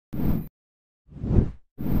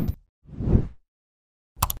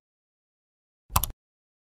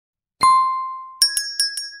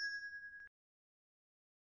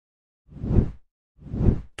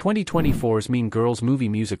"2024's Mean Girls movie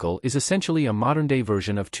musical is essentially a modern-day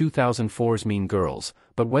version of 2004's Mean Girls,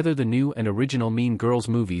 but whether the new and original Mean Girls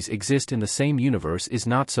movies exist in the same universe is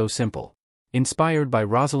not so simple. Inspired by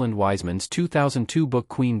Rosalind Wiseman's 2002 book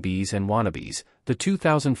Queen Bees and Wannabes, the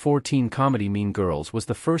 2014 comedy Mean Girls was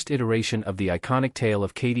the first iteration of the iconic tale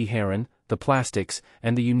of Katie Heron, the plastics,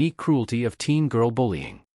 and the unique cruelty of teen girl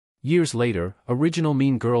bullying. Years later, original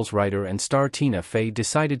Mean Girls writer and star Tina Fey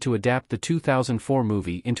decided to adapt the 2004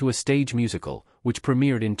 movie into a stage musical, which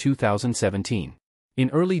premiered in 2017. In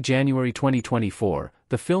early January 2024,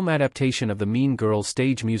 the film adaptation of the Mean Girls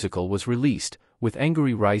stage musical was released, with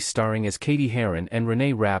Angourie Rice starring as Katie Heron and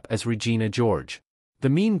Renee Rapp as Regina George. The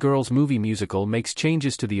Mean Girls movie musical makes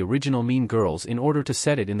changes to the original Mean Girls in order to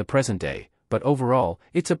set it in the present day, but overall,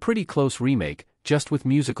 it's a pretty close remake, just with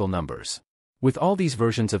musical numbers. With all these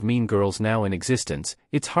versions of Mean Girls now in existence,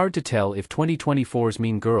 it's hard to tell if 2024's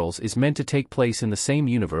Mean Girls is meant to take place in the same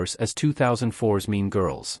universe as 2004's Mean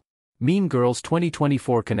Girls. Mean Girls'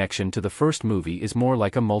 2024 connection to the first movie is more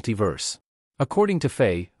like a multiverse. According to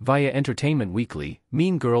Fey, via Entertainment Weekly,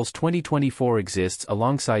 Mean Girls 2024 exists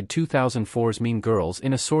alongside 2004's Mean Girls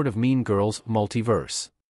in a sort of Mean Girls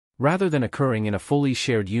multiverse. Rather than occurring in a fully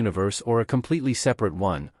shared universe or a completely separate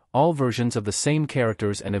one, all versions of the same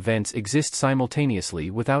characters and events exist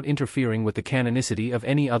simultaneously without interfering with the canonicity of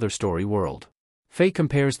any other story world. Fey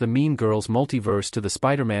compares the Mean Girls multiverse to the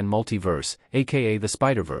Spider-Man multiverse, aka the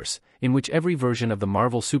Spider-Verse, in which every version of the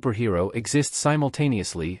Marvel superhero exists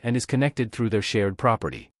simultaneously and is connected through their shared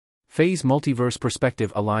property. Fey's multiverse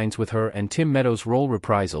perspective aligns with her and Tim Meadows' role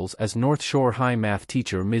reprisals as North Shore High math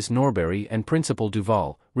teacher Ms. Norbury and Principal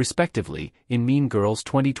Duval, respectively, in Mean Girls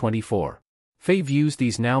 2024. Fey views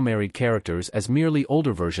these now married characters as merely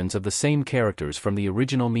older versions of the same characters from the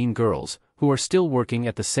original Mean Girls, who are still working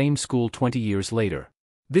at the same school 20 years later.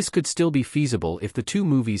 This could still be feasible if the two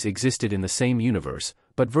movies existed in the same universe,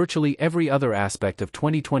 but virtually every other aspect of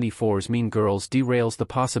 2024's Mean Girls derails the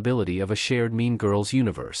possibility of a shared Mean Girls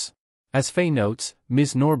universe. As Fey notes,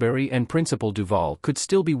 Ms. Norbury and Principal Duval could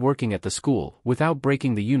still be working at the school without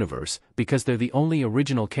breaking the universe because they're the only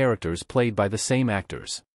original characters played by the same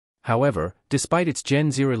actors. However, despite its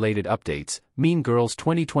Gen Z-related updates, Mean Girls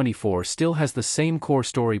 2024 still has the same core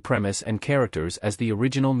story premise and characters as the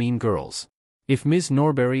original Mean Girls. If Ms.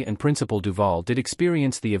 Norbury and Principal Duval did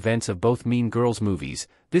experience the events of both Mean Girls movies,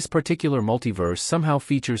 this particular multiverse somehow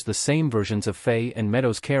features the same versions of Fey and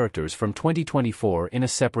Meadows characters from 2024 in a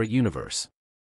separate universe.